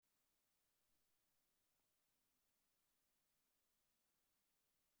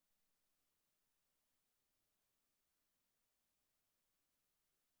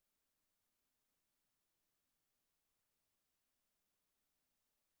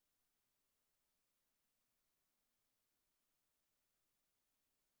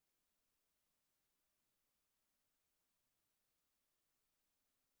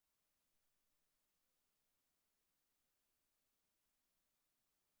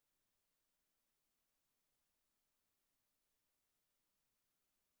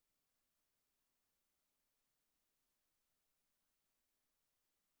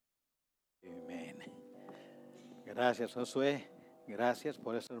Gracias, Josué. Gracias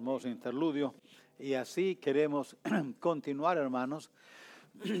por ese hermoso interludio. Y así queremos continuar, hermanos.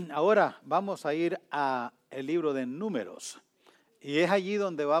 Ahora vamos a ir a el libro de Números. Y es allí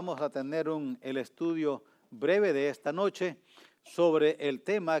donde vamos a tener el estudio breve de esta noche sobre el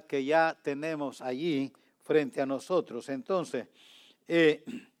tema que ya tenemos allí frente a nosotros. Entonces,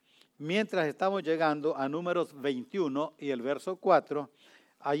 mientras estamos llegando a Números 21 y el verso 4,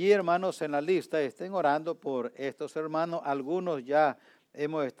 allí, hermanos, en la lista estén orando por estos hermanos. Algunos ya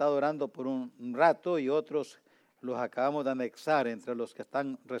hemos estado orando por un rato y otros los acabamos de anexar, entre los que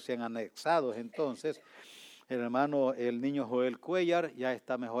están recién anexados. Entonces, el niño Joel Cuellar ya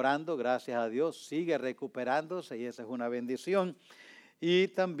está mejorando, gracias a Dios, sigue recuperándose y esa es una bendición. Y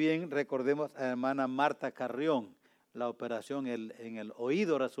también recordemos a la hermana Marta Carrión. La operación en el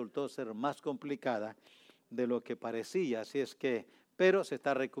oído resultó ser más complicada de lo que parecía, así es que, pero se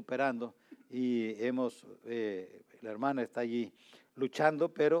está recuperando y la hermana está allí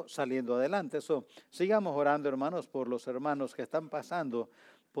luchando, pero saliendo adelante. Sigamos orando, hermanos, por los hermanos que están pasando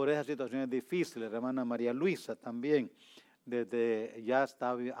por esas situaciones difíciles. La hermana María Luisa también,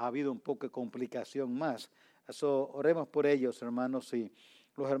 ha habido un poco de complicación más. Oremos por ellos, hermanos, y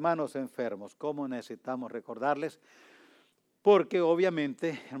los hermanos enfermos. ¿Cómo necesitamos recordarles? Porque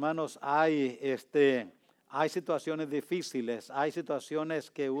obviamente, hermanos, hay situaciones difíciles, hay situaciones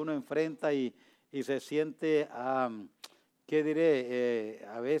que uno enfrenta y se siente, ¿qué diré?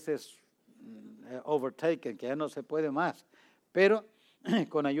 A veces overtaken, que ya no se puede más. Pero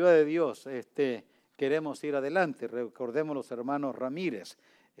con ayuda de Dios queremos ir adelante. Recordemos los hermanos Ramírez,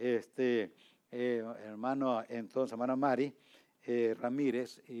 hermana Mari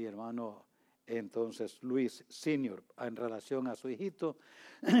Ramírez y hermano entonces Luis Senior, en relación a su hijito.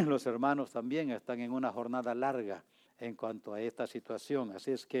 Los hermanos también están en una jornada larga en cuanto a esta situación.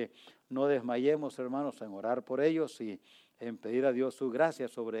 Así es que no desmayemos, hermanos, en orar por ellos y en pedir a Dios su gracia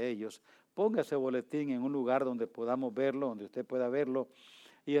sobre ellos. Ponga ese boletín en un lugar donde podamos verlo, donde usted pueda verlo,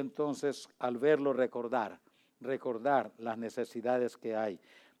 y entonces al verlo recordar las necesidades que hay.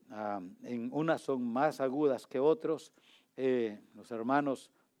 En unas son más agudas que otros. Los hermanos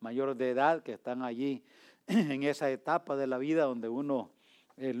mayores de edad que están allí en esa etapa de la vida donde uno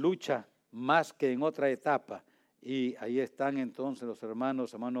lucha más que en otra etapa. Y ahí están entonces los hermano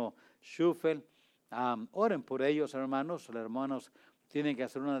Schuffel. Oren por ellos, hermanos. Los hermanos tienen que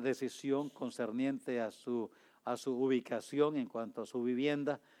hacer una decisión concerniente a su ubicación en cuanto a su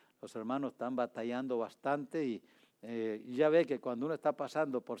vivienda. Los hermanos están batallando bastante y ya ve que cuando uno está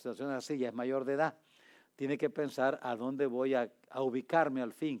pasando por situaciones así, ya es mayor de edad, tiene que pensar a dónde voy a ubicarme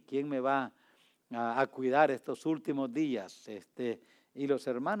al fin, quién me va a cuidar estos últimos días. Y los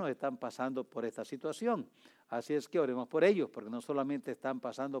hermanos están pasando por esta situación. Así es que oremos por ellos, porque no solamente están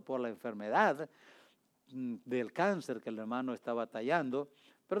pasando por la enfermedad del cáncer que el hermano está batallando,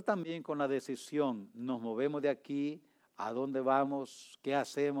 pero también con la decisión, nos movemos de aquí, a dónde vamos, qué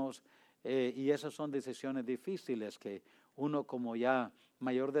hacemos, y esas son decisiones difíciles que uno como ya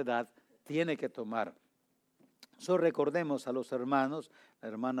mayor de edad tiene que tomar. Recordemos a los hermanos, la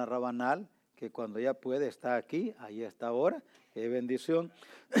hermana Rabanal, que cuando ya puede está aquí, ahí está ahora, qué bendición.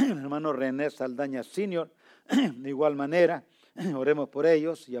 El hermano René Saldaña Senior, de igual manera, oremos por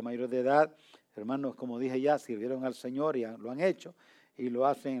ellos, ya mayores de edad, hermanos, como dije ya, sirvieron al Señor y lo han hecho y lo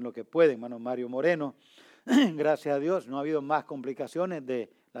hacen en lo que pueden. Hermano Mario Moreno, gracias a Dios, no ha habido más complicaciones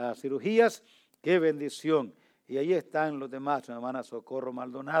de las cirugías, qué bendición. Y ahí están los demás, la hermana Socorro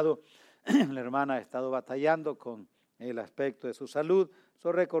Maldonado, la hermana ha estado batallando con el aspecto de su salud.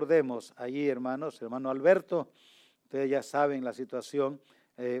 Recordemos allí, hermanos, hermano Alberto, ustedes ya saben la situación.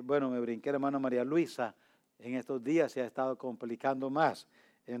 Me brinqué, hermana María Luisa, en estos días se ha estado complicando más.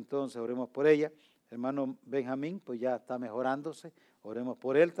 Entonces, oremos por ella. Hermano Benjamín, pues ya está mejorándose. Oremos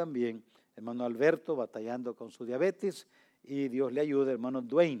por él también. Hermano Alberto, batallando con su diabetes. Y Dios le ayude. Hermano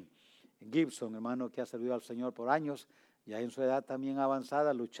Dwayne Gibson, hermano que ha servido al Señor por años, ya en su edad también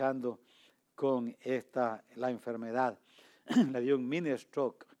avanzada, luchando con la enfermedad. Le dio un mini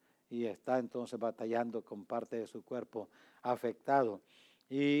stroke y está entonces batallando con parte de su cuerpo afectado.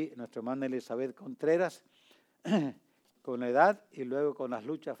 Y nuestra hermana Elizabeth Contreras, con la edad y luego con las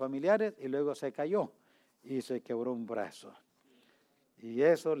luchas familiares, y luego se cayó y se quebró un brazo. Y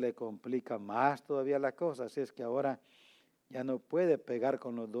eso le complica más todavía la cosa, así es que ahora ya no puede pegar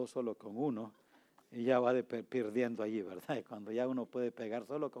con los dos, solo con uno, y ya va perdiendo allí, ¿verdad? Y cuando ya uno puede pegar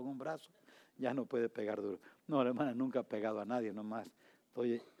solo con un brazo, ya no puede pegar duro. No, hermana, nunca he pegado a nadie, nomás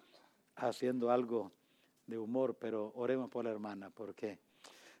estoy haciendo algo de humor, pero oremos por la hermana, porque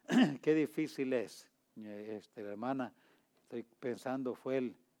qué difícil es. La hermana, estoy pensando,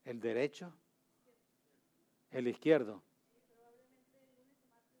 fue el derecho. El izquierdo.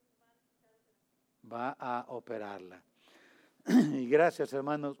 Va a operarla. Y gracias,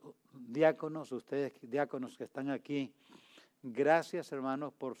 hermanos diáconos, ustedes diáconos que están aquí. Gracias,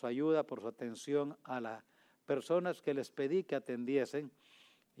 hermanos, por su ayuda, por su atención a las personas que les pedí que atendiesen.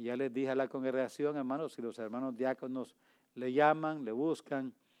 Y ya les dije a la congregación, hermanos, si los hermanos diáconos le llaman, le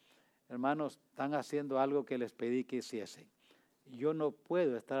buscan, hermanos, están haciendo algo que les pedí que hiciesen. Yo no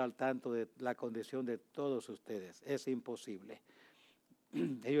puedo estar al tanto de la condición de todos ustedes, es imposible.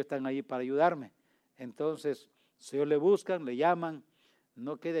 Ellos están ahí para ayudarme. Entonces, si ellos le buscan, le llaman,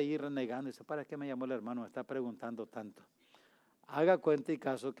 no quede allí renegando. Dice, ¿para qué me llamó el hermano? Me está preguntando tanto. Haga cuenta y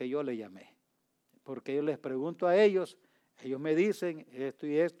caso que yo le llamé. Porque yo les pregunto a ellos me dicen esto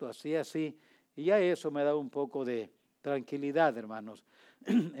y esto, así, así. Y ya eso me da un poco de tranquilidad, hermanos.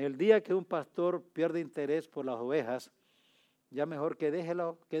 El día que un pastor pierde interés por las ovejas, ya mejor que deje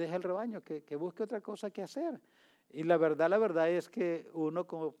el rebaño, que busque otra cosa que hacer. Y la verdad es que uno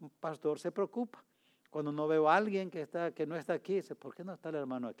como pastor se preocupa. Cuando no veo a alguien que no está aquí, dice, ¿por qué no está el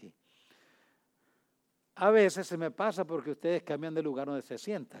hermano aquí? A veces se me pasa porque ustedes cambian de lugar donde se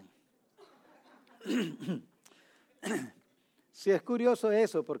sientan. Sí, es curioso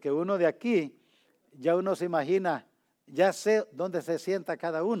eso, porque uno de aquí, ya uno se imagina, ya sé dónde se sienta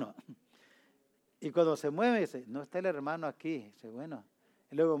cada uno. Y cuando se mueve, dice, no está el hermano aquí. Dice, bueno,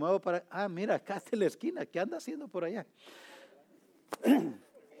 y luego muevo mira, acá está en la esquina, ¿qué anda haciendo por allá?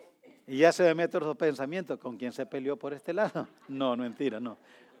 Y ya se me mete otro pensamiento, ¿con quién se peleó por este lado? No, mentira, no.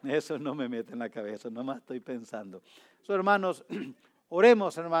 Eso no me mete en la cabeza, nomás estoy pensando. Hermanos,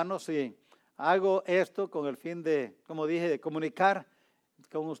 oremos, hermanos, y hago esto con el fin de, como dije, de comunicar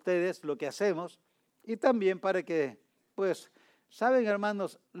con ustedes lo que hacemos y también para que, pues, saben,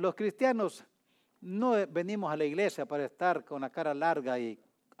 hermanos, los cristianos no venimos a la iglesia para estar con la cara larga y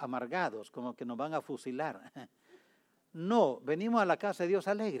amargados, como que nos van a fusilar. No, venimos a la casa de Dios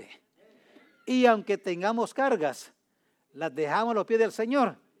alegre. Y aunque tengamos cargas, las dejamos a los pies del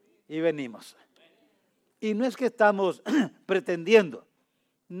Señor y venimos. Y no es que estamos pretendiendo.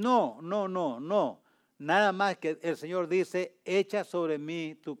 No. Nada más que el Señor dice, echa sobre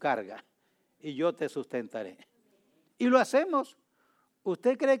mí tu carga y yo te sustentaré. Y lo hacemos.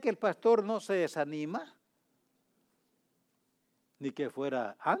 ¿Usted cree que el pastor no se desanima? Ni que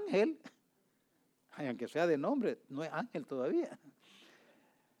fuera ángel. Aunque sea de nombre, no es ángel todavía.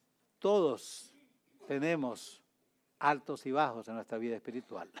 Todos tenemos altos y bajos en nuestra vida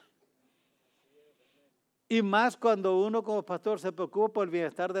espiritual. Y más cuando uno como pastor se preocupa por el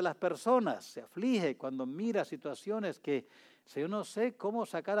bienestar de las personas, se aflige cuando mira situaciones que yo no sé cómo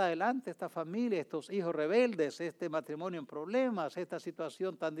sacar adelante esta familia, estos hijos rebeldes, este matrimonio en problemas, esta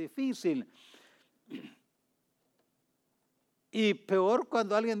situación tan difícil. Y peor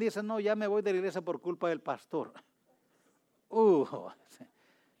cuando alguien dice, no, ya me voy de la iglesia por culpa del pastor.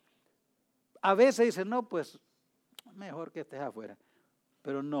 A veces dice, no, pues mejor que estés afuera.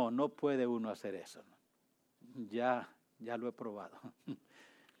 Pero no puede uno hacer eso. Ya lo he probado.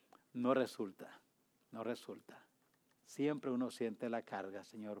 No resulta. Siempre uno siente la carga,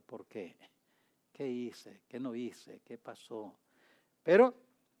 Señor, ¿por qué? ¿Qué hice? ¿Qué no hice? ¿Qué pasó? Pero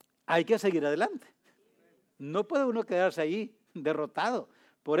hay que seguir adelante. No puede uno quedarse ahí derrotado.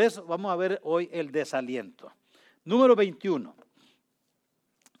 Por eso vamos a ver hoy el desaliento. Número 21.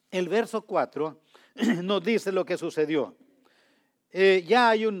 El verso 4 nos dice lo que sucedió. Ya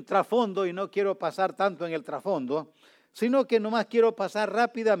hay un trasfondo y no quiero pasar tanto en el trasfondo, sino que nomás quiero pasar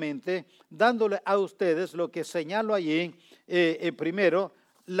rápidamente dándole a ustedes lo que señalo allí, primero,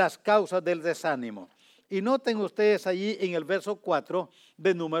 las causas del desánimo. Y noten ustedes allí en el verso 4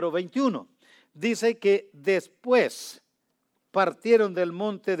 de número 21. Dice que después partieron del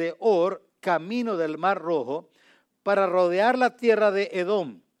monte de Or, camino del Mar Rojo, para rodear la tierra de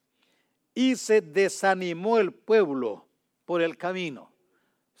Edom. Y se desanimó el pueblo por el camino.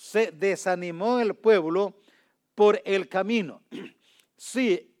 Se desanimó el pueblo por el camino.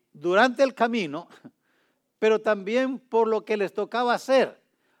 Sí, durante el camino, pero también por lo que les tocaba hacer,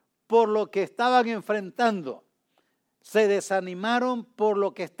 por lo que estaban enfrentando. Se desanimaron por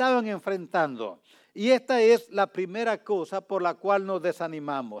lo que estaban enfrentando. Y esta es la primera cosa por la cual nos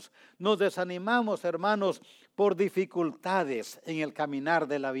desanimamos. Nos desanimamos, hermanos, por dificultades en el caminar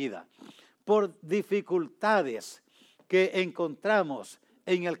de la vida. Por dificultades que encontramos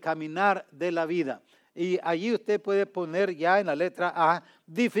en el caminar de la vida. Y allí usted puede poner ya en la letra A,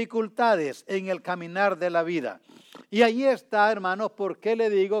 dificultades en el caminar de la vida. Y allí está, hermanos, ¿por qué le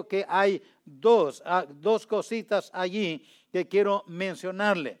digo que hay dos cositas allí que quiero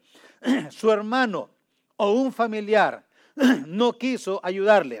mencionarle? Su hermano o un familiar no quiso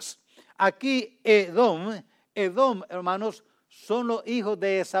ayudarles. Aquí Edom Edom, hermanos, son los hijos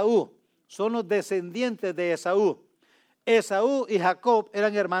de Esaú, son los descendientes de Esaú. Esaú y Jacob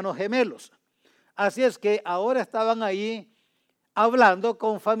eran hermanos gemelos. Así es que ahora estaban ahí hablando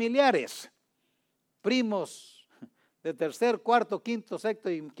con familiares, primos de tercer, cuarto, quinto, sexto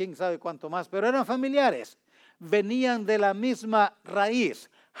y quién sabe cuánto más, pero eran familiares, venían de la misma raíz.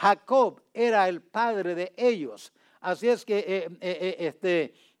 Jacob era el padre de ellos, así es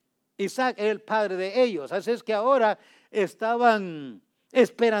que Isaac era el padre de ellos, así es que ahora estaban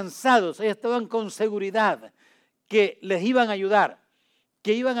esperanzados, estaban con seguridad que les iban a ayudar,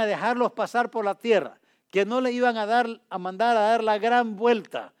 que iban a dejarlos pasar por la tierra, que no le iban a mandar a dar la gran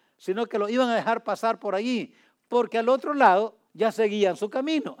vuelta, sino que lo iban a dejar pasar por allí, porque al otro lado ya seguían su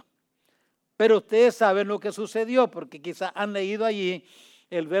camino. Pero ustedes saben lo que sucedió, porque quizás han leído allí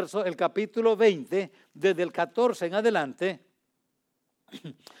el capítulo 20, desde el 14 en adelante,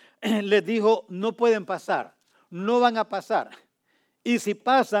 les dijo, no pueden pasar, no van a pasar. Y si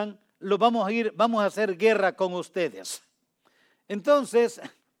pasan, vamos a hacer guerra con ustedes. Entonces,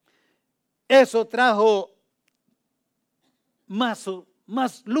 eso trajo más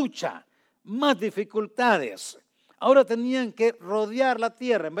lucha, más dificultades. Ahora tenían que rodear la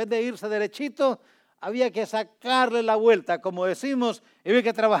tierra. En vez de irse derechito, había que sacarle la vuelta, como decimos, y había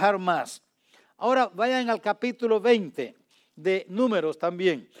que trabajar más. Ahora vayan al capítulo 20 de Números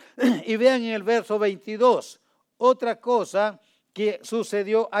también y vean en el verso 22 otra cosa que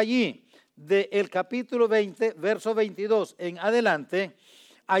sucedió allí. Del capítulo 20, verso 22 en adelante,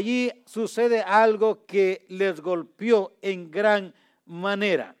 allí sucede algo que les golpeó en gran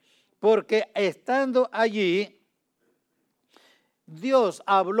manera, porque estando allí, Dios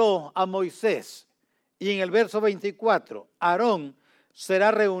habló a Moisés y en el verso 24, Aarón será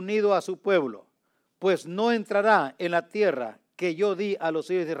reunido a su pueblo, pues no entrará en la tierra que yo di a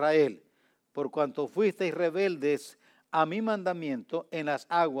los hijos de Israel, por cuanto fuisteis rebeldes a mi mandamiento en las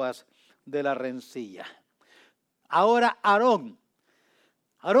aguas de la rencilla. Ahora Aarón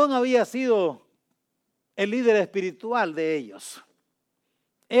había sido el líder espiritual de ellos,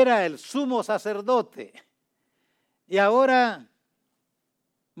 era el sumo sacerdote y ahora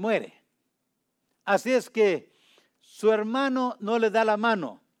muere. Así es que su hermano no les da la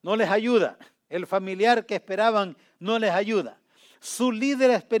mano, no les ayuda. El familiar que esperaban no les ayuda. Su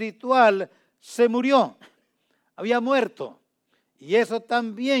líder espiritual se murió, había muerto. Y eso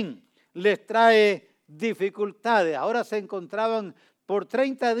también les trae dificultades. Ahora se encontraban por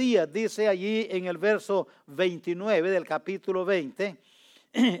 30 días, dice allí en el verso 29 del capítulo 20,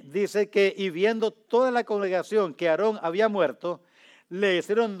 dice que y viendo toda la congregación que Aarón había muerto, le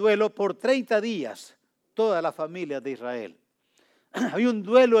hicieron duelo por 30 días toda la familia de Israel. Había un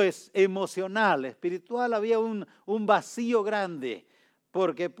duelo emocional, espiritual, había un vacío grande,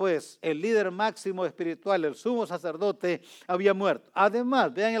 porque pues el líder máximo espiritual, el sumo sacerdote, había muerto.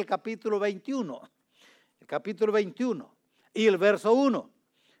 Además, vean el capítulo 21 y el verso 1.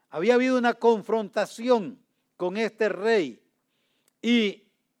 Había habido una confrontación con este rey y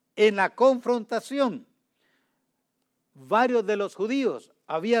en la confrontación varios de los judíos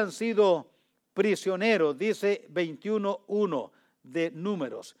habían sido prisioneros, dice 21:1 de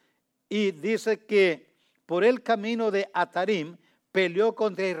Números. Y dice que por el camino de Atarim peleó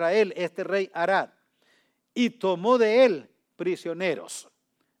contra Israel este rey Arad y tomó de él prisioneros.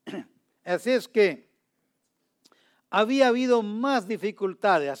 Así es que había habido más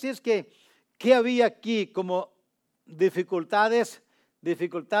dificultades. Así es que, ¿qué había aquí como dificultades?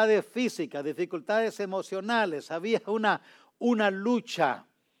 Dificultades físicas, dificultades emocionales. Había una lucha.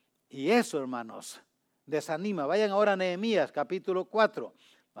 Y eso, hermanos, desanima. Vayan ahora a Nehemías capítulo 4.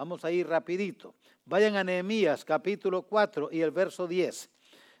 Vamos a ir rapidito. Vayan a Nehemías capítulo 4 y el verso 10.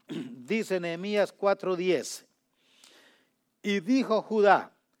 Dice Nehemías 4:10. Y dijo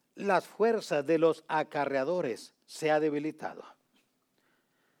Judá, las fuerzas de los acarreadores se ha debilitado.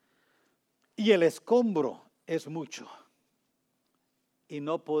 Y el escombro es mucho. Y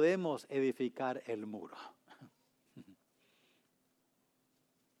no podemos edificar el muro.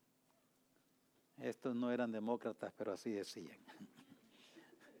 Estos no eran demócratas, pero así decían.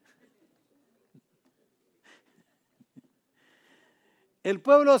 El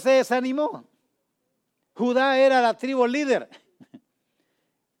pueblo se desanimó. Judá era la tribu líder.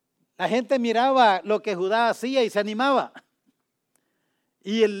 La gente miraba lo que Judá hacía y se animaba.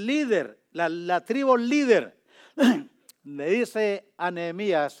 Y el líder, la tribu líder, le dice a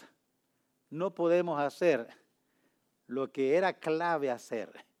Nehemías, no podemos hacer lo que era clave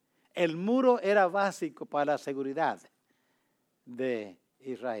hacer. El muro era básico para la seguridad de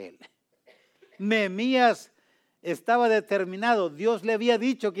Israel. Nehemías estaba determinado, Dios le había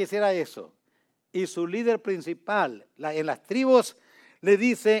dicho que hiciera eso. y su líder principal en las tribus le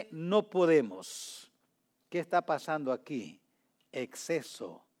dice, no podemos. ¿Qué está pasando aquí?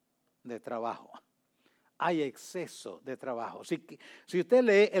 Exceso de trabajo. Hay exceso de trabajo. Si usted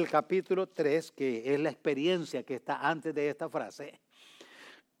lee el capítulo 3, que es la experiencia que está antes de esta frase,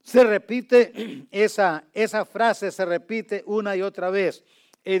 se repite, esa frase se repite una y otra vez.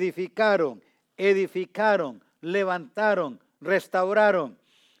 Edificaron, levantaron, restauraron.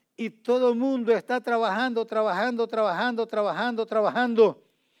 Y todo el mundo está trabajando. Y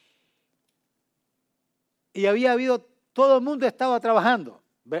todo el mundo estaba trabajando.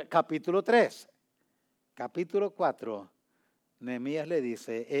 Capítulo 3. Capítulo 4, Nehemías le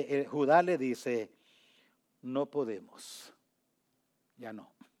dice, Judá le dice, no podemos, ya no.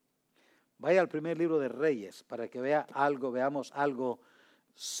 Vaya al primer libro de Reyes para que veamos algo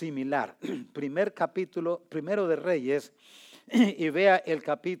similar. Primero de Reyes, y vea el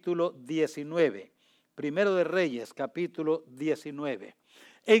capítulo 19. Primero de Reyes, capítulo 19.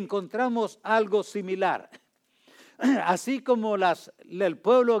 Encontramos algo similar. Así como el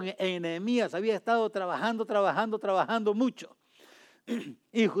pueblo en Nehemías había estado trabajando mucho.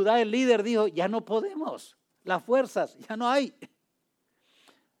 Y Judá, el líder, dijo, ya no podemos, las fuerzas, ya no hay.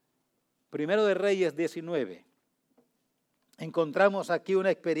 Primero de Reyes 19. Encontramos aquí una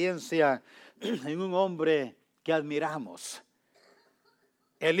experiencia en un hombre que admiramos.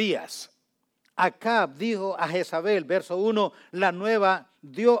 Elías. Acab dijo a Jezabel, verso 1,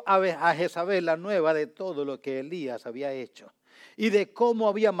 dio a Jezabel la nueva de todo lo que Elías había hecho y de cómo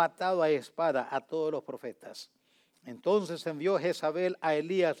había matado a espada a todos los profetas. Entonces envió Jezabel a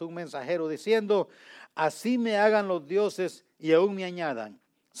Elías un mensajero diciendo, así me hagan los dioses y aún me añadan,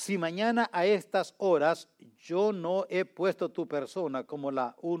 si mañana a estas horas yo no he puesto tu persona como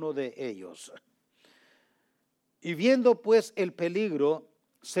la uno de ellos. Y viendo pues el peligro,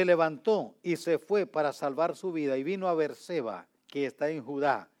 se levantó y se fue para salvar su vida y vino a Berseba, que está en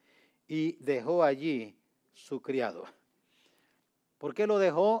Judá, y dejó allí su criado. ¿Por qué lo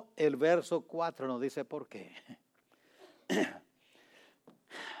dejó? El verso 4 nos dice por qué.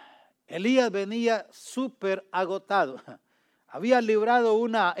 Elías venía súper agotado. Había librado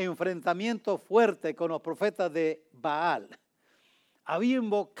un enfrentamiento fuerte con los profetas de Baal. Había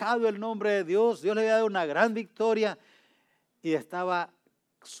invocado el nombre de Dios. Dios le había dado una gran victoria y estaba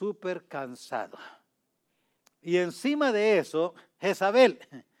súper cansado. Y encima de eso, Jezabel,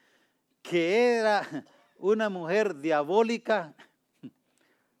 que era una mujer diabólica,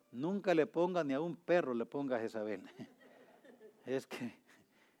 nunca le ponga ni a un perro le ponga a Jezabel. Es que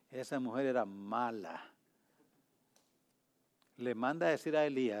esa mujer era mala. Le manda a decir a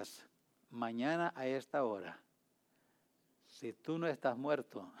Elías, mañana a esta hora, si tú no estás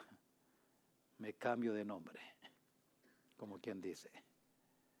muerto, me cambio de nombre, como quien dice.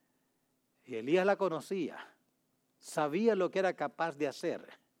 Y Elías la conocía, sabía lo que era capaz de hacer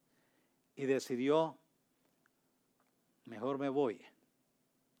y decidió, mejor me voy.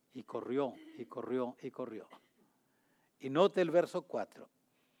 Y corrió. Y note el verso 4.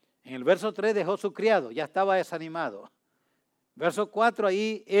 En el verso 3 dejó su criado, ya estaba desanimado. Verso 4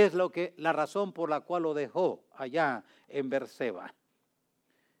 ahí es la razón por la cual lo dejó allá en Berseba.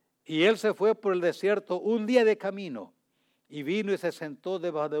 Y él se fue por el desierto un día de camino y vino y se sentó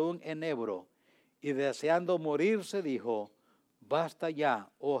debajo de un enebro y deseando morirse dijo, basta ya,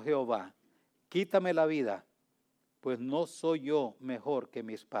 oh Jehová, quítame la vida, pues no soy yo mejor que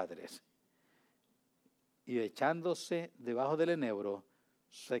mis padres. Y echándose debajo del enebro,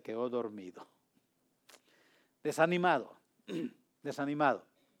 se quedó dormido. Desanimado.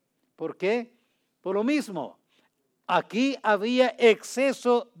 ¿Por qué? Por lo mismo. Aquí había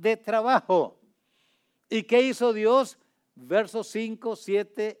exceso de trabajo. ¿Y qué hizo Dios? Versos 5,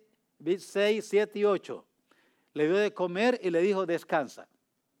 7, 6, 7 y 8. Le dio de comer y le dijo, descansa.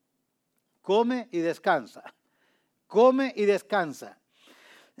 Come y descansa. Come y descansa.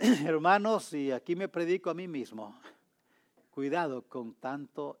 Hermanos, y aquí me predico a mí mismo, cuidado con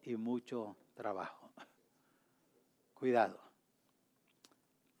tanto y mucho trabajo. Cuidado.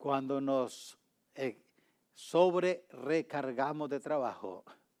 Cuando nos sobre recargamos de trabajo,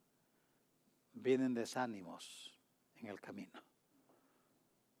 vienen desánimos en el camino.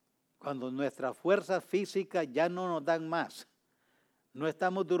 Cuando nuestras fuerzas físicas ya no nos dan más, no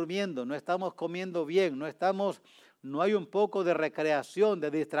estamos durmiendo, no estamos comiendo bien, no hay un poco de recreación, de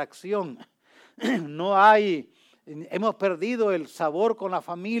distracción, hemos perdido el sabor con la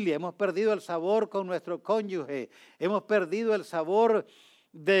familia, hemos perdido el sabor con nuestro cónyuge, hemos perdido el sabor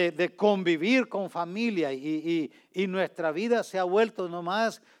de convivir con familia y nuestra vida se ha vuelto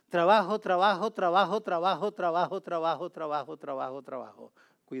nomás trabajo.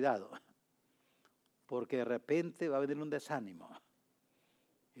 Cuidado. porque de repente va a venir un desánimo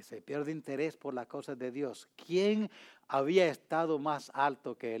y se pierde interés por las cosas de Dios. ¿Quién había estado más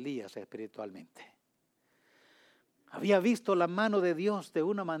alto que Elías espiritualmente? Había visto la mano de Dios de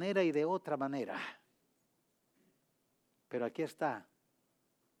una manera y de otra manera. Pero aquí está,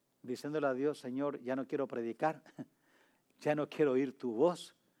 diciéndole a Dios: Señor, ya no quiero predicar, ya no quiero oír tu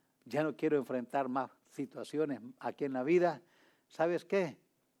voz, ya no quiero enfrentar más situaciones aquí en la vida. ¿Sabes qué?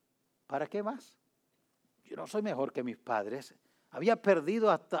 ¿Para qué más? Yo no soy mejor que mis padres. Había perdido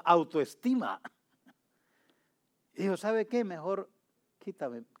hasta autoestima. Y dijo: ¿sabe qué? Mejor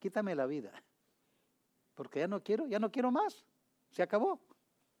quítame la vida. Porque ya no quiero más. Se acabó.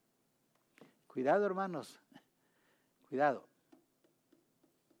 Cuidado, hermanos. Cuidado.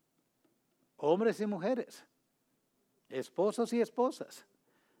 Hombres y mujeres, esposos y esposas.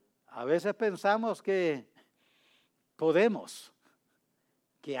 A veces pensamos que podemos,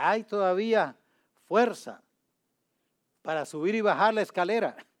 que hay todavía fuerza para subir y bajar la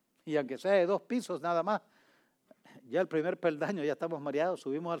escalera. Y aunque sea de 2 pisos nada más, ya el primer peldaño ya estamos mareados,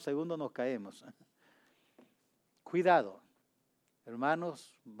 subimos al segundo, nos caemos. Cuidado,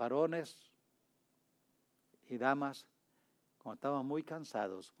 hermanos, varones y damas, cuando estamos muy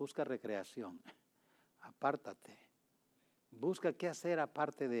cansados, busca recreación, apártate, busca qué hacer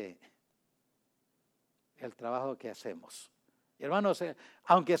aparte de el trabajo que hacemos. Hermanos,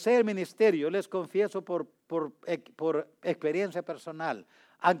 aunque sea el ministerio, les confieso por experiencia personal,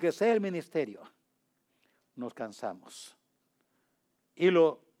 aunque sea el ministerio, nos cansamos. Y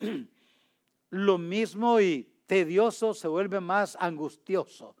lo mismo y tedioso se vuelve más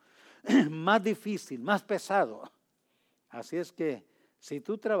angustioso, más difícil, más pesado. Así es que si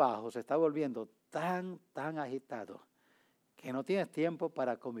tu trabajo se está volviendo tan agitado que no tienes tiempo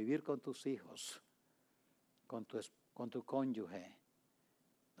para convivir con tus hijos, con tu cónyuge,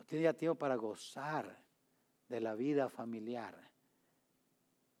 no tienes ya tiempo para gozar de la vida familiar,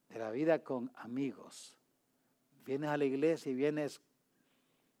 de la vida con amigos, vienes a la iglesia y vienes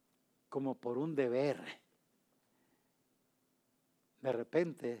como por un deber. De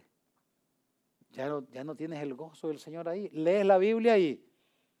repente ya no tienes el gozo del Señor ahí. Lees la Biblia y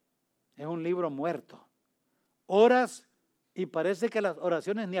es un libro muerto. Oras y parece que las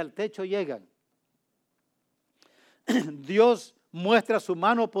oraciones ni al techo llegan. Dios muestra su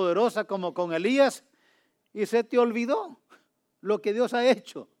mano poderosa como con Elías y se te olvidó lo que Dios ha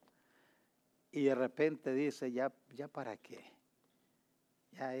hecho. Y de repente dice: ya para qué.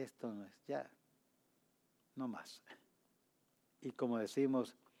 Ya esto no es, ya no más. Y como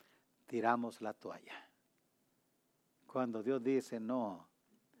decimos, tiramos la toalla. Cuando Dios dice no.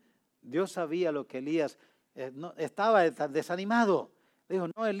 Dios sabía lo que Elías no, estaba desanimado. Dijo: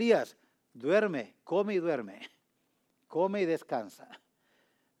 no, Elías, duerme, come y duerme. Come y descansa.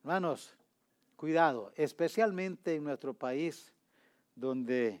 Hermanos, cuidado, especialmente en nuestro país,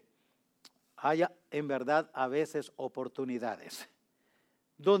 donde haya en verdad a veces oportunidades.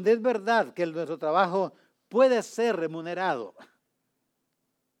 Donde es verdad que nuestro trabajo puede ser remunerado.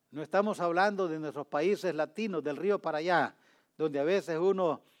 No estamos hablando de nuestros países latinos, del río para allá, donde a veces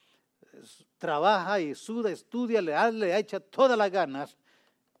uno trabaja y suda, estudia, le echa todas las ganas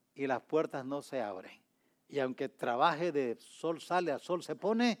y las puertas no se abren. Y aunque trabaje de sol sale a sol se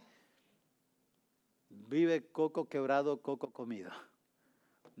pone, vive coco quebrado, coco comido.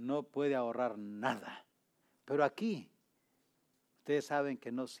 No puede ahorrar nada. Pero aquí, ustedes saben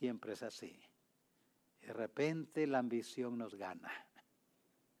que no siempre es así. De repente la ambición nos gana.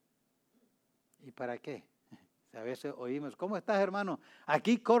 ¿Y para qué? A veces oímos: ¿cómo estás, hermano?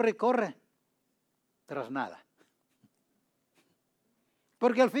 Aquí corre, tras nada.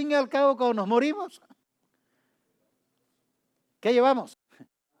 Porque al fin y al cabo, cuando nos morimos, ¿qué llevamos?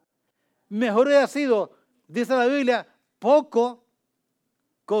 Mejor hubiera sido, dice la Biblia, poco,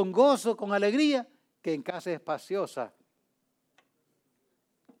 con gozo, con alegría, que en casa espaciosa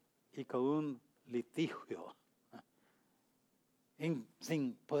y con un litigio,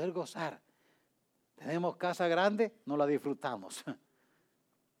 sin poder gozar. Tenemos casa grande, no la disfrutamos.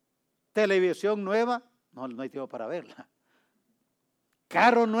 Televisión nueva, no hay tiempo para verla.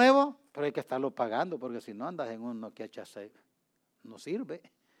 Carro nuevo, pero hay que estarlo pagando, porque si no andas en uno que no sirve.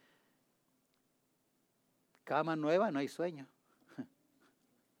 Cama nueva, no hay sueño.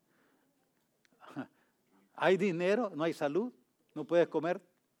 Hay dinero, no hay salud, no puedes comer.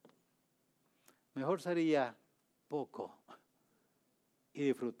 Mejor sería poco y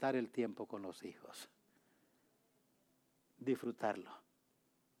disfrutar el tiempo con los hijos. Disfrutarlo.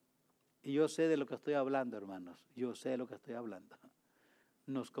 Y yo sé de lo que estoy hablando, hermanos. Yo sé de lo que estoy hablando.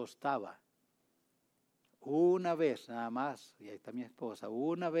 Nos costaba una vez nada más, y ahí está mi esposa,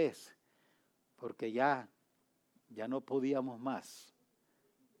 una vez porque ya no podíamos más.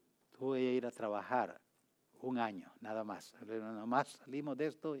 Tuve que ir a trabajar un año, nada más. Nada más salimos de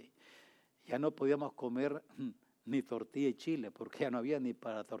esto y ya no podíamos comer ni tortilla y chile, porque ya no había ni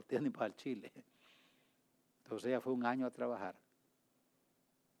para tortilla ni para el chile. Entonces ya fue un año a trabajar.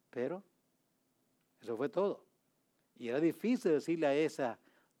 Pero eso fue todo. Y era difícil decirle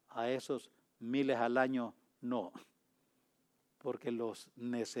a esos miles al año no, porque los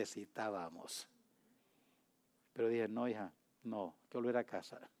necesitábamos. Pero dije, no, hija, no, hay que volver a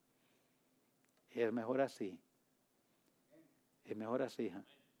casa. Es mejor así. Es mejor así, hija.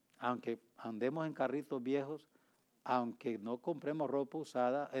 Aunque andemos en carritos viejos, aunque no compremos ropa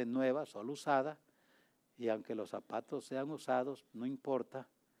usada, nueva, solo usada, y aunque los zapatos sean usados, no importa,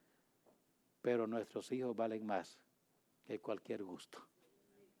 pero nuestros hijos valen más que cualquier gusto.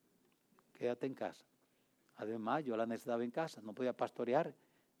 Quédate en casa. Además, yo la necesitaba en casa, no podía pastorear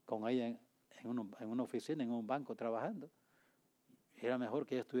con ella en una oficina, en un banco trabajando. Era mejor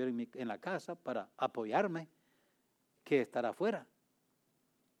que ella estuviera en la casa para apoyarme que estar afuera.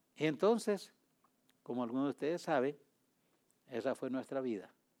 Y entonces, como algunos de ustedes saben, esa fue nuestra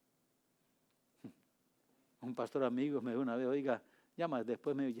vida. Un pastor amigo me dijo una vez, oiga, llama,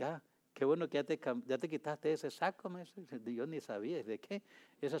 después me dijo, ya, qué bueno que ya te quitaste ese saco. Me dice, yo ni sabía, ¿de qué?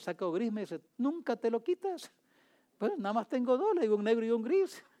 Ese saco gris, me dice, nunca te lo quitas. Pues nada más tengo dos, le digo, un negro y un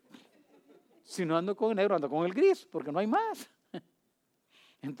gris. Si no ando con el negro, ando con el gris, porque no hay más.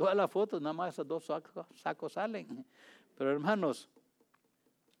 En todas las fotos, nada más esos dos sacos salen. Pero hermanos,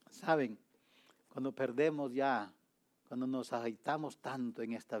 saben, cuando perdemos ya, cuando nos agitamos tanto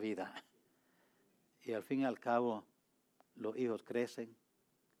en esta vida, y al fin y al cabo los hijos crecen,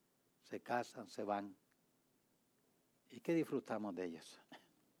 se casan, se van, ¿y qué disfrutamos de ellos?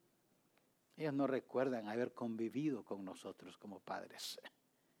 Ellos no recuerdan haber convivido con nosotros como padres.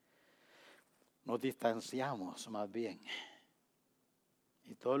 Nos distanciamos más bien.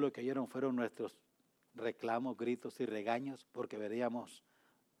 Y todo lo que oyeron fueron nuestros reclamos, gritos y regaños, porque veríamos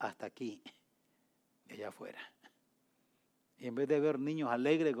hasta aquí, de allá afuera. Y en vez de ver niños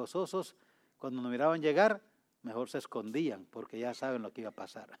alegres, gozosos, cuando nos miraban llegar, mejor se escondían, porque ya saben lo que iba a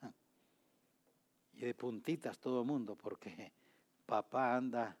pasar. Y de puntitas todo el mundo, porque papá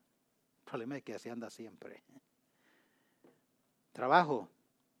anda, el problema es que así anda siempre. Trabajo,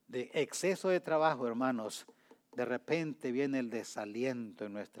 de exceso de trabajo, hermanos. De repente viene el desaliento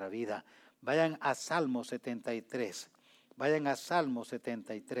en nuestra vida. Vayan a Salmo 73. Vayan a Salmo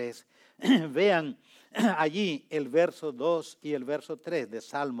 73. Vean allí el verso 2 y el verso 3 de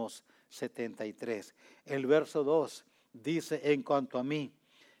Salmos 73. El verso 2 dice, en cuanto a mí,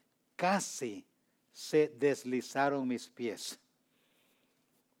 casi se deslizaron mis pies.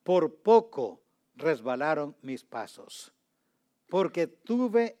 Por poco resbalaron mis pasos. Porque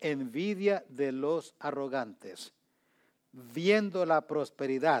tuve envidia de los arrogantes, viendo la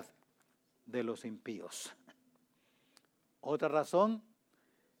prosperidad de los impíos. Otra razón,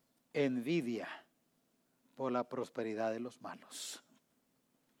 envidia por la prosperidad de los malos.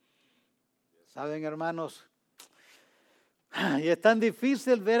 ¿Saben, hermanos? Y es tan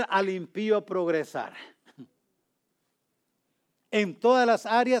difícil ver al impío progresar. En todas las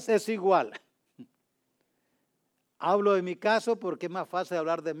áreas es igual. Hablo de mi caso porque es más fácil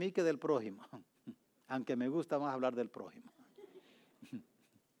hablar de mí que del prójimo, aunque me gusta más hablar del prójimo.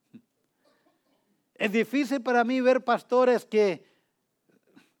 Es difícil para mí ver pastores que,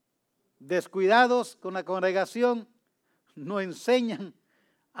 descuidados con la congregación, no enseñan,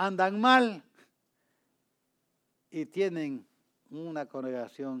 andan mal y tienen una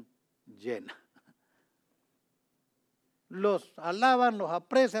congregación llena. Los alaban, los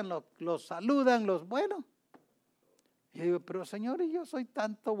aprecian, los saludan, bueno. Y yo digo, pero Señor, y yo soy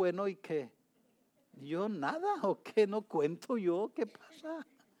tanto bueno y que yo nada, o que no cuento yo, ¿qué pasa?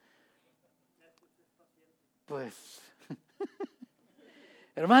 Pues,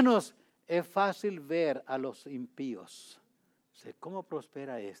 hermanos, es fácil ver a los impíos. ¿Cómo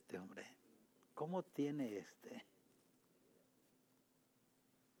prospera este hombre? ¿Cómo tiene este?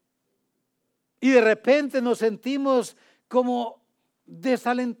 Y de repente nos sentimos como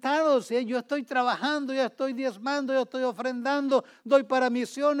desalentados. Yo estoy trabajando, yo estoy diezmando, yo estoy ofrendando, doy para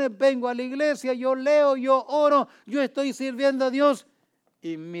misiones, vengo a la iglesia, yo leo, yo oro, yo estoy sirviendo a Dios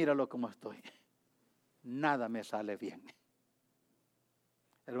y míralo cómo estoy. Nada me sale bien.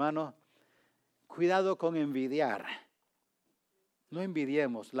 Hermano, cuidado con envidiar. No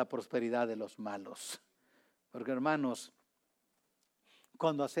envidiemos la prosperidad de los malos. Porque, hermanos,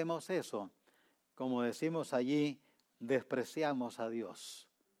 cuando hacemos eso, como decimos allí, despreciamos a Dios,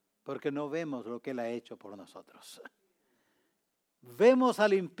 porque no vemos lo que Él ha hecho por nosotros. Vemos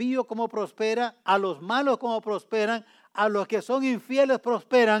al impío como prospera, a los malos como prosperan, a los que son infieles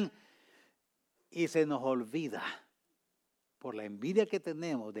prosperan, y se nos olvida, por la envidia que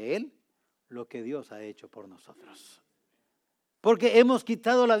tenemos de él, lo que Dios ha hecho por nosotros. Porque hemos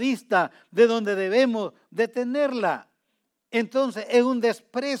quitado la vista de donde debemos de tenerla. Entonces es un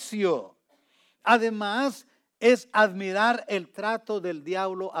desprecio. Además, es admirar el trato del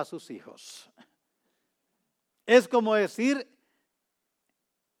diablo a sus hijos. Es como decir,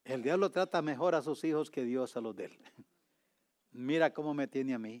 el diablo trata mejor a sus hijos que Dios a los de él. Mira cómo me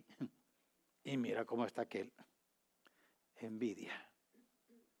tiene a mí y mira cómo está aquel. Envidia.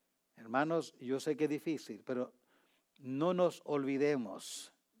 Hermanos, yo sé que es difícil, pero no nos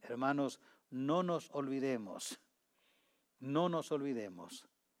olvidemos, hermanos, no nos olvidemos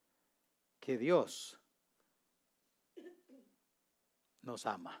que Dios nos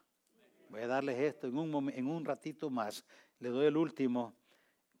ama. Voy a darles esto en un ratito más. Le doy el último.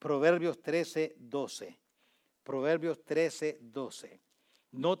 Proverbios 13:12. Proverbios 13:12.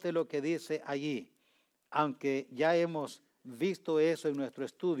 Note lo que dice allí. Aunque ya hemos visto eso en nuestro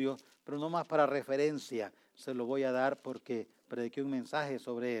estudio, pero no más para referencia, se lo voy a dar porque prediqué un mensaje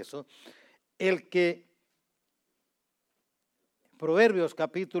sobre eso. Proverbios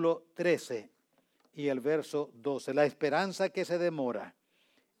capítulo 13 y el verso 12. La esperanza que se demora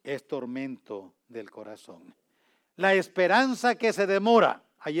es tormento del corazón. La esperanza que se demora,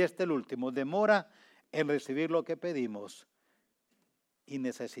 ahí está el último, demora en recibir lo que pedimos y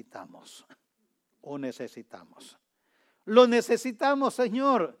necesitamos. Lo necesitamos,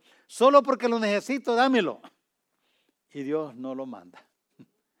 Señor. Solo porque lo necesito, dámelo. Y Dios no lo manda.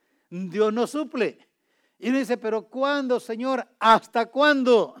 Dios no suple. Y dice, pero ¿cuándo, Señor? ¿Hasta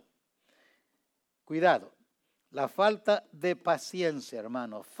cuándo? Cuidado. La falta de paciencia,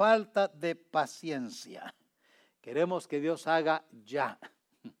 hermano. Falta de paciencia. Queremos que Dios haga ya.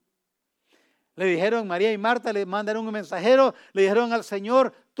 Le dijeron, María y Marta le mandaron un mensajero, le dijeron al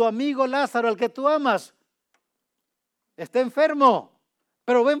Señor, tu amigo Lázaro, al que tú amas, está enfermo,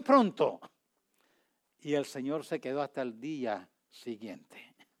 pero ven pronto. Y el Señor se quedó hasta el día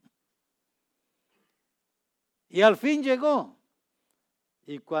siguiente. Y al fin llegó.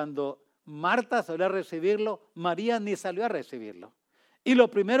 Y cuando Marta salió a recibirlo, María ni salió a recibirlo. Y lo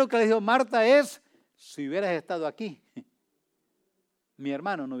primero que le dijo Marta es, si hubieras estado aquí, mi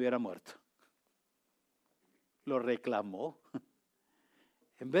hermano no hubiera muerto. Lo reclamó.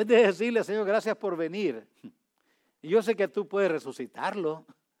 En vez de decirle, Señor, gracias por venir. Y yo sé que tú puedes resucitarlo.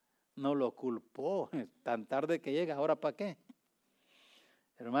 No lo culpó. Tan tarde que llega, ¿ahora para qué?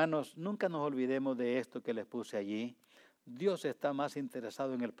 Hermanos, nunca nos olvidemos de esto que les puse allí. Dios está más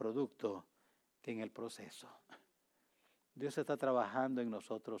interesado en el producto que en el proceso. Dios está trabajando en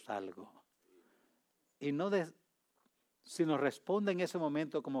nosotros algo. Y si nos responde en ese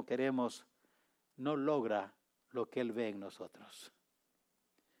momento como queremos, no logra lo que Él ve en nosotros.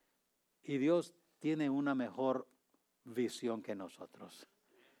 Y Dios tiene una mejor visión que nosotros.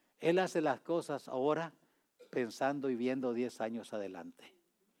 Él hace las cosas ahora pensando y viendo 10 años adelante.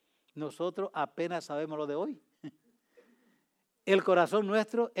 Nosotros apenas sabemos lo de hoy. El corazón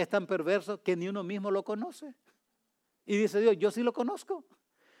nuestro es tan perverso que ni uno mismo lo conoce. Y dice Dios, yo sí lo conozco.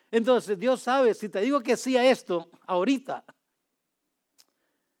 Entonces Dios sabe, si te digo que sí a esto, ahorita,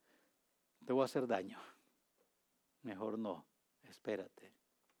 te voy a hacer daño. Mejor no, espérate.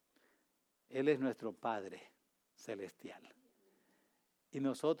 Él es nuestro Padre celestial. Y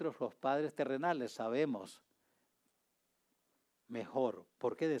nosotros los padres terrenales sabemos mejor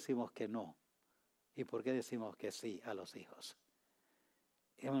por qué decimos que no y por qué decimos que sí a los hijos.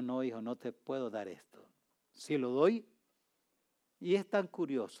 No, hijo, no te puedo dar esto. Si lo doy, y es tan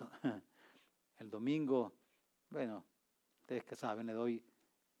curioso. El domingo, bueno, ustedes que saben, le doy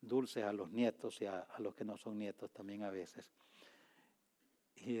dulces a los nietos y a los que no son nietos también a veces.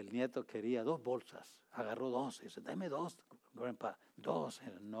 Y el nieto quería 2 bolsas, agarró 2 y dice, dame 2, grandpa, 2.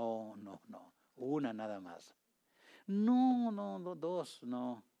 No, una nada más. No, 2,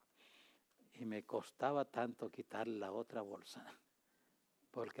 no. Y me costaba tanto quitarle la otra bolsa,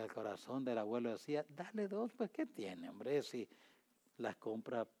 porque el corazón del abuelo decía, dale 2, pues ¿qué tiene, hombre? Si las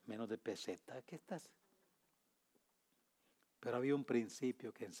compra menos de peseta, ¿qué estás? Pero había un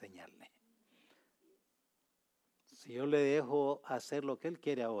principio que enseñarle. Si yo le dejo hacer lo que él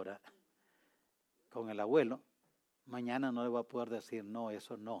quiere ahora con el abuelo, mañana no le voy a poder decir, no,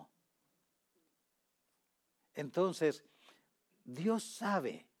 eso no. Entonces, Dios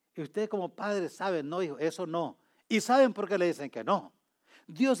sabe, y ustedes como padres saben, no, hijo, eso no. Y saben por qué le dicen que no.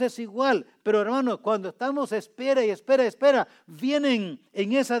 Dios es igual, pero hermanos, cuando estamos espera y espera, vienen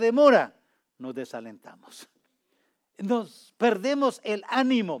en esa demora, nos desalentamos. nos perdemos el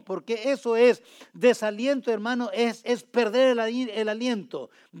ánimo, porque eso es desaliento, hermano, es perder el aliento,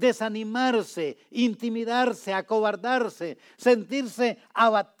 desanimarse, intimidarse, acobardarse, sentirse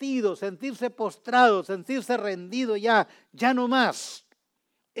abatido, sentirse postrado, sentirse rendido ya no más.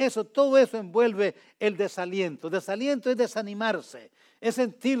 Todo eso envuelve el desaliento. Desaliento es desanimarse, es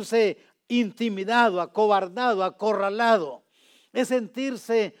sentirse intimidado, acobardado, acorralado, es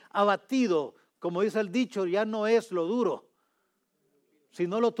sentirse abatido. Como dice el dicho, ya no es lo duro,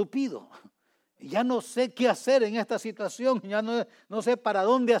 sino lo tupido. Ya no sé qué hacer en esta situación, ya no sé para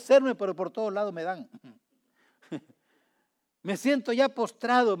dónde hacerme, pero por todos lados me dan. Me siento ya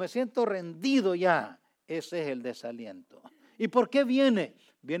postrado, me siento rendido ya. Ese es el desaliento. ¿Y por qué viene?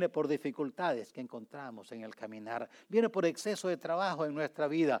 Viene por dificultades que encontramos en el caminar. Viene por exceso de trabajo en nuestra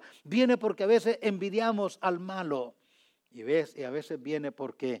vida. Viene porque a veces envidiamos al malo. Y a veces viene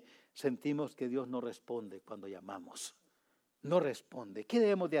porque sentimos que Dios no responde cuando llamamos. No responde. ¿Qué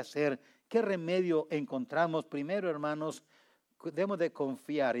debemos de hacer? ¿Qué remedio encontramos? Primero, hermanos, debemos de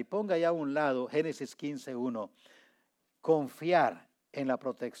confiar. Y ponga ya a un lado Génesis 15:1. Confiar en la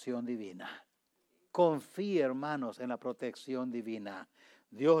protección divina. Confíe, hermanos, en la protección divina.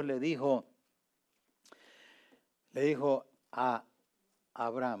 Dios le dijo a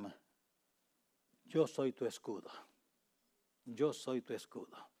Abraham, yo soy tu escudo. Yo soy tu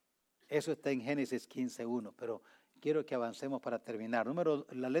escudo. Eso está en Génesis 15:1, pero quiero que avancemos para terminar.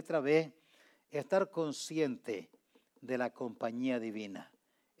 La letra B, estar consciente de la compañía divina.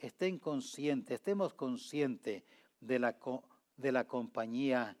 Estemos conscientes de la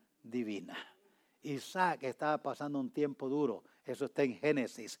compañía divina. Isaac estaba pasando un tiempo duro. Eso está en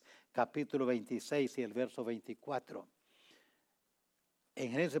Génesis capítulo 26 y el verso 24.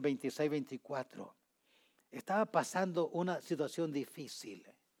 En Génesis 26:24. Estaba pasando una situación difícil.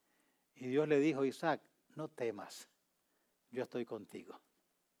 Y Dios le dijo a Isaac, no temas, yo estoy contigo.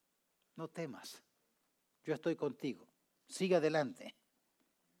 No temas, yo estoy contigo. Sigue adelante.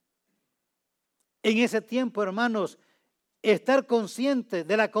 En ese tiempo, hermanos, estar conscientes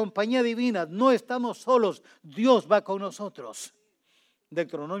de la compañía divina. No estamos solos, Dios va con nosotros.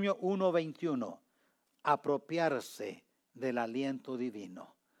 Deuteronomio 1:21. Apropiarse del aliento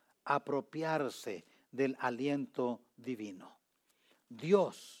divino. Apropiarse del aliento divino.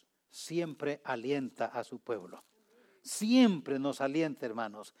 Dios siempre alienta a su pueblo. Siempre nos alienta,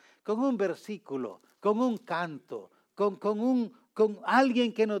 hermanos, con un versículo, con un canto, con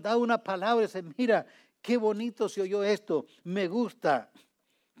alguien que nos da una palabra y dice, mira, qué bonito se oyó esto, me gusta.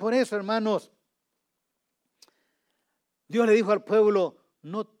 Por eso, hermanos, Dios le dijo al pueblo,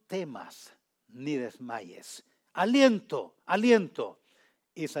 no temas ni desmayes. Aliento, aliento.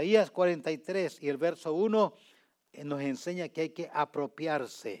 Isaías 43 y el verso 1 nos enseña que hay que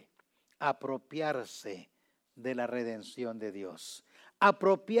apropiarse de la redención de Dios.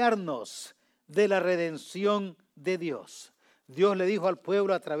 Apropiarnos de la redención de Dios. Dios le dijo al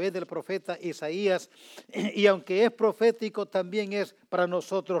pueblo a través del profeta Isaías, y aunque es profético, también es para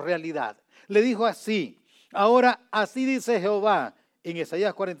nosotros realidad. Le dijo así, ahora así dice Jehová, en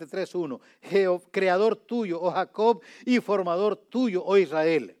Isaías 43:1, creador tuyo, oh Jacob, y formador tuyo, oh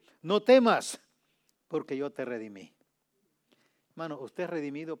Israel. No temas, porque yo te redimí. Hermano, usted es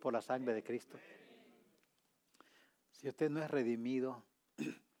redimido por la sangre de Cristo. Si usted no es redimido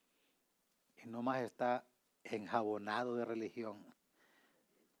y nomás está enjabonado de religión,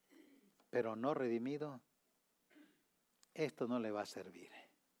 pero no redimido, esto no le va a servir.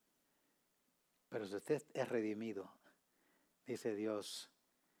 Pero si usted es redimido, dice Dios,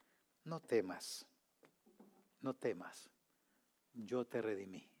 no temas, no temas, yo te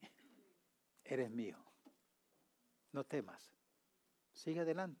redimí, eres mío, no temas, sigue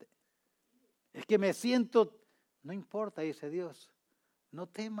adelante. Es que me siento, no importa, dice Dios, no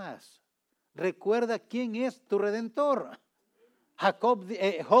temas, recuerda quién es tu Redentor.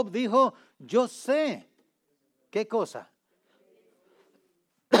 Job dijo, yo sé, ¿qué cosa?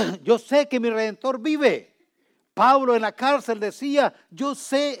 Yo sé que mi Redentor vive. Pablo en la cárcel decía, yo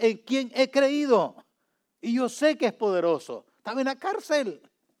sé en quién he creído y yo sé que es poderoso. Estaba en la cárcel.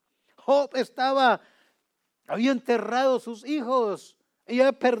 Job había enterrado sus hijos y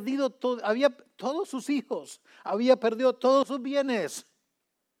había perdido todos sus hijos, había perdido todos sus bienes.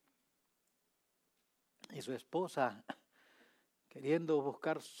 Y su esposa, queriendo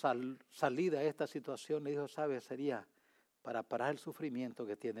buscar salida a esta situación, le dijo, ¿sabes? Sería para parar el sufrimiento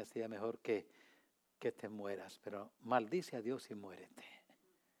que tienes, sería mejor que te mueras, pero maldice a Dios y muérete.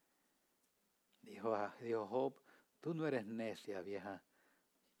 Dijo Job, tú no eres necia, vieja.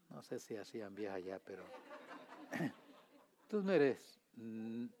 No sé si hacían vieja ya, pero tú no eres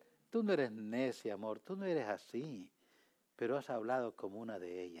necia, amor, tú no eres así. pero has hablado como una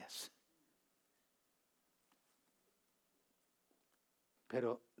de ellas.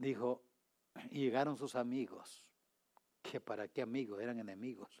 Pero dijo, y llegaron sus amigos, que para qué amigos, eran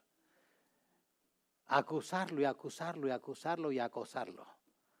enemigos, a acusarlo y acusarlo y acusarlo y acosarlo.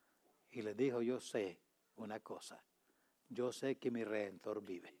 Y les dijo, yo sé una cosa, yo sé que mi Redentor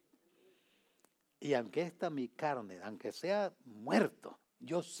vive. Y aunque esta mi carne, aunque sea muerto,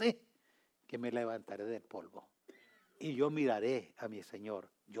 yo sé que me levantaré del polvo. Y yo miraré a mi Señor,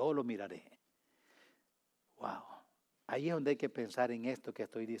 yo lo miraré. Wow. Ahí es donde hay que pensar en esto que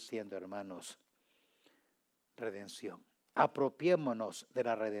estoy diciendo, hermanos. Redención. Apropiémonos de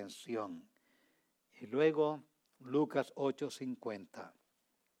la redención. Y luego, Lucas 8:50.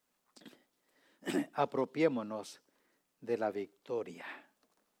 Apropiémonos de la victoria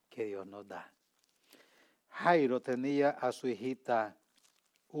que Dios nos da. Jairo tenía a su hijita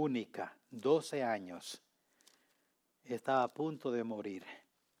única, 12 años. Estaba a punto de morir.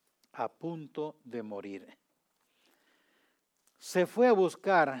 A punto de morir. Se fue a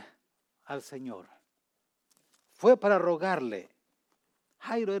buscar al Señor. Fue para rogarle.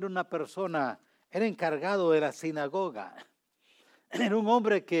 Jairo era una persona, era encargado de la sinagoga. Era un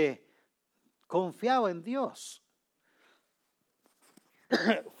hombre que confiaba en Dios.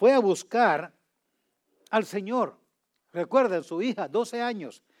 Fue a buscar al Señor. Recuerden, su hija, 12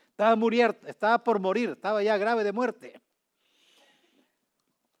 años, estaba por morir, estaba ya grave de muerte.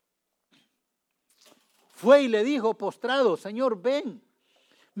 Fue y le dijo postrado, Señor, ven,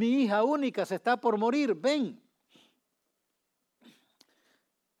 mi hija única se está por morir, ven.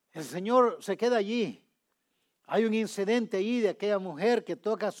 El Señor se queda allí. Hay un incidente allí de aquella mujer que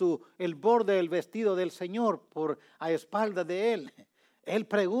toca el borde del vestido del Señor a espaldas de Él. Él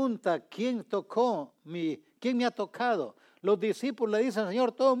pregunta, ¿quién me ha tocado? Los discípulos le dicen,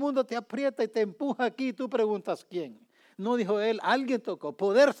 Señor, todo el mundo te aprieta y te empuja aquí y tú preguntas, ¿quién? No dijo él, alguien tocó,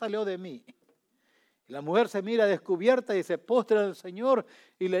 poder salió de mí. La mujer se mira descubierta y se postra al Señor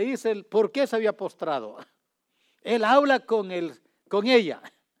y le dice, ¿por qué se había postrado? Él habla con ella.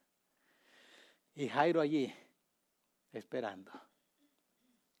 Y Jairo allí, esperando.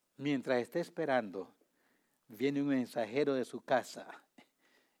 Mientras esté esperando, viene un mensajero de su casa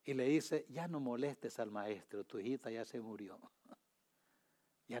y le dice, ya no molestes al maestro, tu hijita ya se murió.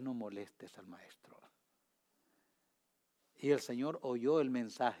 Ya no molestes al maestro. Y el Señor oyó el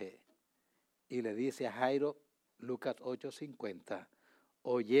mensaje y le dice a Jairo, Lucas 8:50,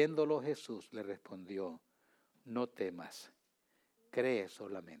 oyéndolo Jesús le respondió, no temas, cree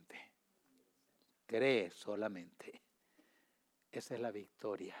solamente. Cree solamente. Esa es la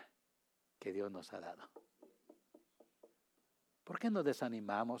victoria que Dios nos ha dado. ¿Por qué nos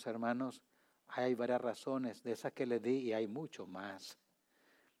desanimamos, hermanos? Hay varias razones, de esas que les di y hay mucho más.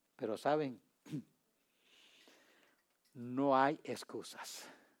 Pero ¿saben? No hay excusas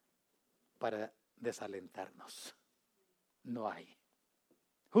para desalentarnos. No hay.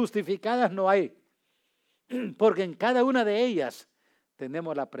 Justificadas no hay. Porque en cada una de ellas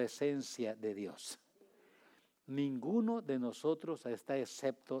tenemos la presencia de Dios. Ninguno de nosotros está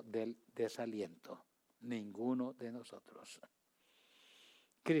excepto del desaliento. Ninguno de nosotros.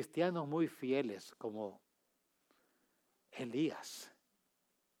 Cristianos muy fieles como Elías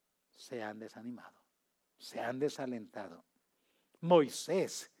se han desanimado, se han desalentado.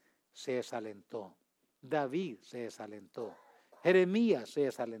 Moisés se desalentó, David se desalentó, Jeremías se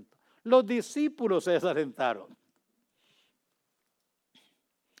desalentó, los discípulos se desalentaron.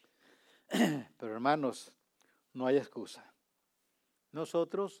 Pero hermanos, no hay excusa.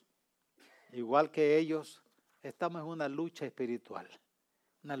 Nosotros, igual que ellos, estamos en una lucha espiritual.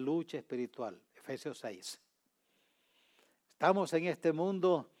 Una lucha espiritual. Efesios 6. Estamos en este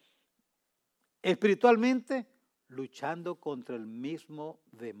mundo espiritualmente luchando contra el mismo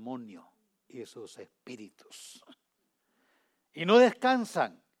demonio y sus espíritus. Y no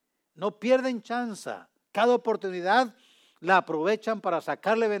descansan, no pierden chance. Cada oportunidad la aprovechan para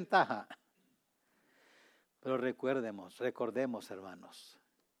sacarle ventaja. Pero recordemos, hermanos,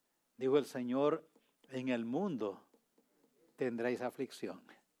 dijo el Señor, en el mundo tendréis aflicción.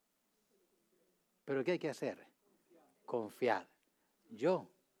 ¿Pero qué hay que hacer? Confiar. Yo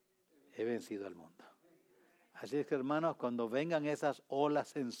he vencido al mundo. Así es que, hermanos, cuando vengan esas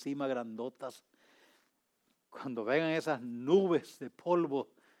olas encima grandotas, cuando vengan esas nubes de polvo,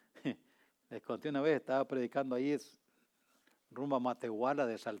 les conté una vez, estaba predicando ahí rumbo a Matehuala,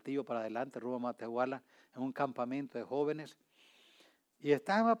 de Saltillo para adelante, rumbo a Matehuala, en un campamento de jóvenes, y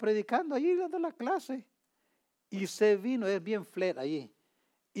estaba predicando allí, dando la clase, y se vino, es bien flat allí,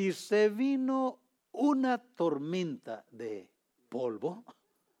 y se vino una tormenta de polvo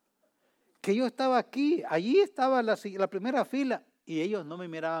que yo estaba aquí, allí estaba la primera fila y ellos no me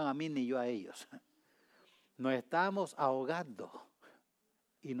miraban a mí ni yo a ellos. Nos estábamos ahogando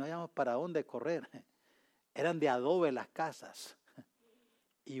y no habíamos para dónde correr. Eran de adobe las casas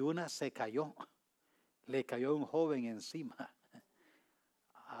y una se cayó, le cayó a un joven encima.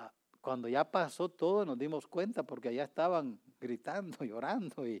 Cuando ya pasó todo nos dimos cuenta porque allá estaban gritando,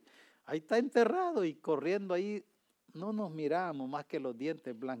 llorando y ahí está enterrado y corriendo ahí. No nos mirábamos más que los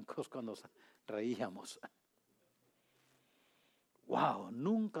dientes blancos cuando reíamos. Wow,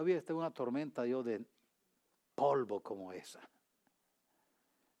 nunca había estado una tormenta yo de polvo como esa.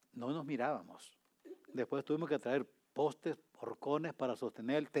 No nos mirábamos. Después tuvimos que traer postes, horcones para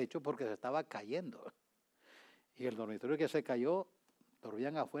sostener el techo porque se estaba cayendo. Y el dormitorio que se cayó,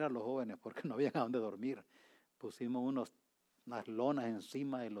 dormían afuera los jóvenes porque no habían a dónde dormir. Pusimos unas lonas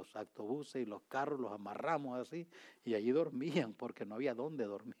encima de los autobuses y los carros, los amarramos así y allí dormían porque no había dónde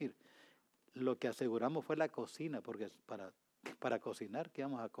dormir. Lo que aseguramos fue la cocina, porque para cocinar, ¿qué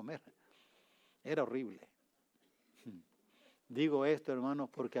íbamos a comer? Era horrible. Digo esto, hermanos,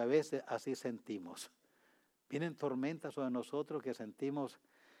 porque a veces así sentimos. Vienen tormentas sobre nosotros que sentimos,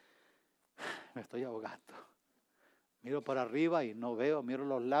 me estoy ahogando. Miro para arriba y no veo, miro a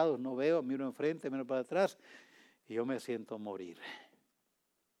los lados, no veo, miro enfrente, miro para atrás y yo me siento morir.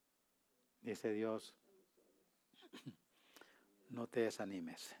 Dice Dios, no te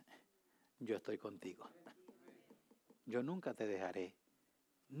desanimes, yo estoy contigo. Yo nunca te dejaré,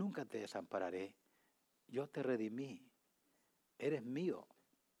 nunca te desampararé. Yo te redimí, eres mío,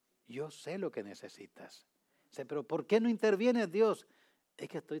 yo sé lo que necesitas. Dice, pero ¿por qué no intervienes, Dios? Es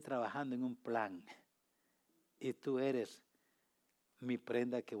que estoy trabajando en un plan y tú eres mi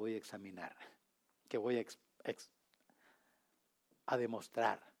prenda que voy a examinar, que voy a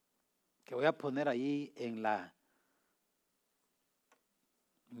demostrar, que voy a poner ahí en la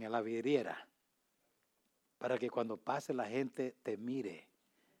vidriera, para que cuando pase la gente te mire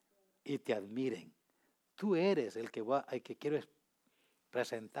y te admiren. Tú eres el que quiero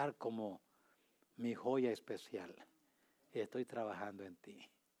presentar como mi joya especial. Y estoy trabajando en ti.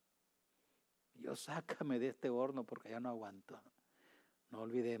 Dios, sácame de este horno porque ya no aguanto. No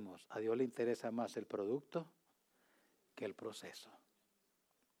olvidemos, a Dios le interesa más el producto que el proceso.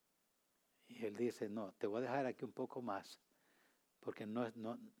 Y Él dice, no, te voy a dejar aquí un poco más, porque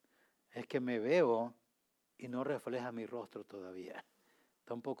es que me veo y no refleja mi rostro todavía.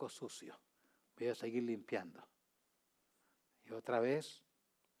 Está un poco sucio. Voy a seguir limpiando. Y otra vez,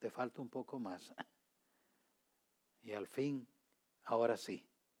 te falta un poco más. Y al fin, ahora sí,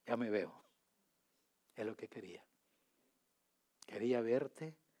 ya me veo. Es lo que quería. Quería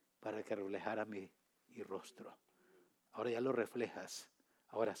verte para que reflejara mi rostro. Ahora ya lo reflejas.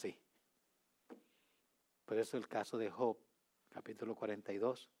 Ahora sí. Por eso el caso de Job, capítulo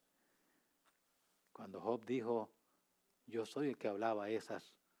 42. Cuando Job dijo, yo soy el que hablaba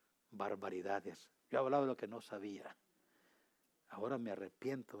esas barbaridades. Yo hablaba lo que no sabía. Ahora me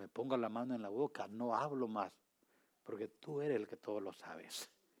arrepiento, me pongo la mano en la boca, no hablo más, porque tú eres el que todo lo sabes.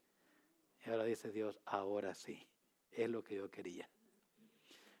 Y ahora dice Dios, ahora sí, es lo que yo quería.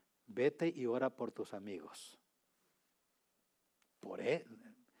 Vete y ora por tus amigos. Por él.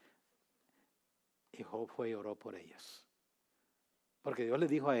 Y Job fue y oró por ellos. Porque Dios les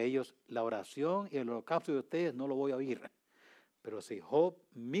dijo a ellos, la oración y el holocausto de ustedes no lo voy a oír. Pero si Job,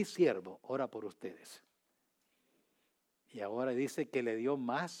 mi siervo, ora por ustedes. Y ahora dice que le dio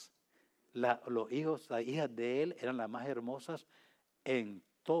más, los hijos, las hijas de él eran las más hermosas en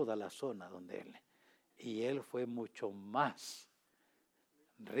toda la zona donde él. Y él fue mucho más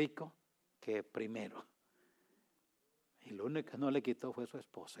rico que primero. Y lo único que no le quitó fue su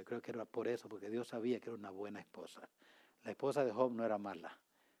esposa. Creo que era por eso, porque Dios sabía que era una buena esposa. La esposa de Job no era mala,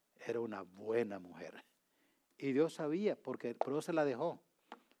 era una buena mujer. Y Dios sabía, por eso se la dejó,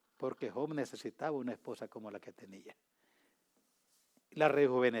 porque Job necesitaba una esposa como la que tenía. La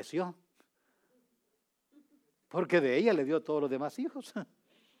rejuveneció, porque de ella le dio todos los demás hijos.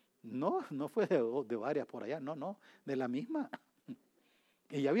 No fue de varias por allá, no, de la misma.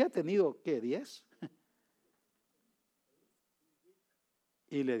 Y ya había tenido, ¿qué? 10.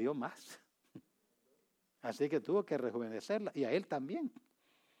 Y le dio más. Así que tuvo que rejuvenecerla, y a él también.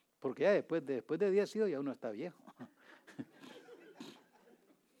 Porque ya después de 10 hijos ya uno está viejo.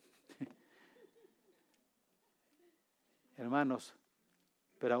 Hermanos,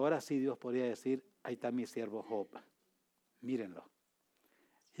 pero ahora sí Dios podría decir, ahí está mi siervo Job, mírenlo.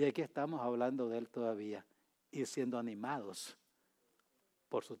 Y aquí estamos hablando de él todavía y siendo animados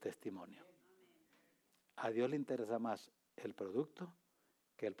por su testimonio. A Dios le interesa más el producto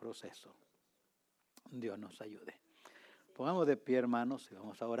que el proceso. Dios nos ayude. Pongamos de pie, hermanos, y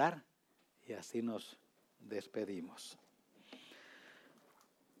vamos a orar Y así nos despedimos.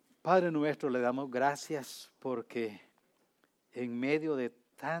 Padre nuestro, le damos gracias porque en medio de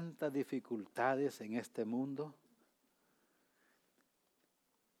tantas dificultades en este mundo,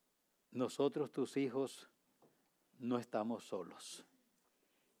 nosotros, tus hijos, no estamos solos.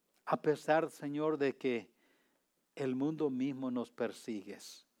 A pesar, Señor, de que el mundo mismo nos persigue.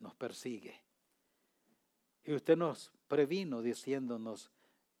 Y usted nos previno diciéndonos,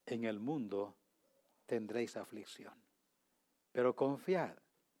 en el mundo tendréis aflicción. Pero confiad,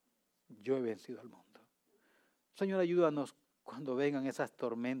 yo he vencido al mundo. Señor, ayúdanos cuando vengan esas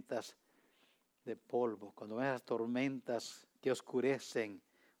tormentas de polvo, cuando vengan esas tormentas que oscurecen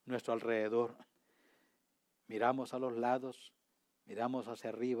nuestro alrededor. Miramos a los lados, miramos hacia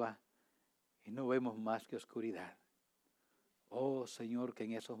arriba y no vemos más que oscuridad. Oh Señor, que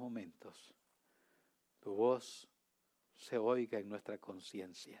en esos momentos tu voz se oiga en nuestra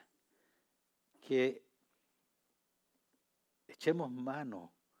conciencia. Que echemos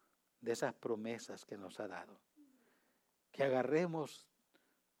mano de esas promesas que nos ha dado. Que agarremos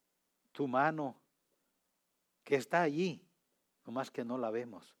tu mano que está allí, nomás que no la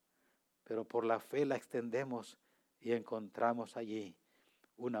vemos, pero por la fe la extendemos y encontramos allí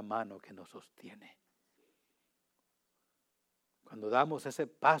una mano que nos sostiene. Cuando damos ese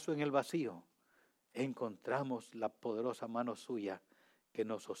paso en el vacío, encontramos la poderosa mano suya que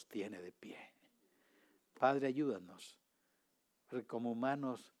nos sostiene de pie. Padre, ayúdanos, porque como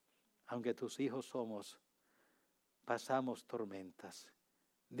humanos, aunque tus hijos somos, pasamos tormentas,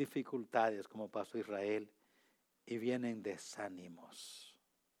 dificultades como pasó Israel, y vienen desánimos.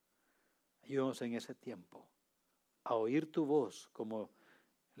 Ayúdanos en ese tiempo a oír tu voz, como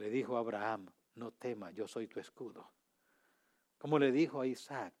le dijo a Abraham, no temas, yo soy tu escudo. Como le dijo a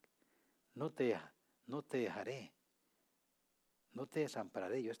Isaac, no te dejaré, no te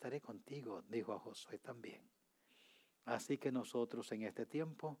desampararé, yo estaré contigo, dijo a Josué también. Así que nosotros en este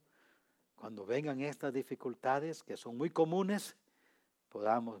tiempo, cuando vengan estas dificultades que son muy comunes,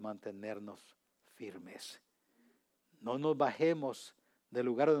 podamos mantenernos firmes. No nos bajemos del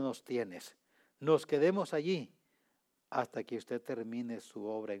lugar donde nos tienes. Nos quedemos allí hasta que usted termine su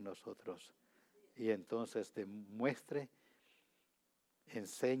obra en nosotros. Y entonces demuestre,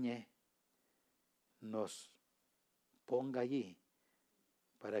 enseñe, nos ponga allí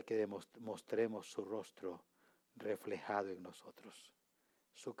para que mostremos su rostro reflejado en nosotros,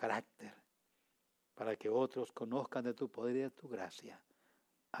 su carácter, para que otros conozcan de tu poder y de tu gracia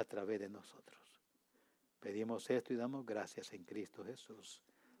a través de nosotros. Pedimos esto y damos gracias en Cristo Jesús.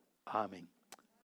 Amén.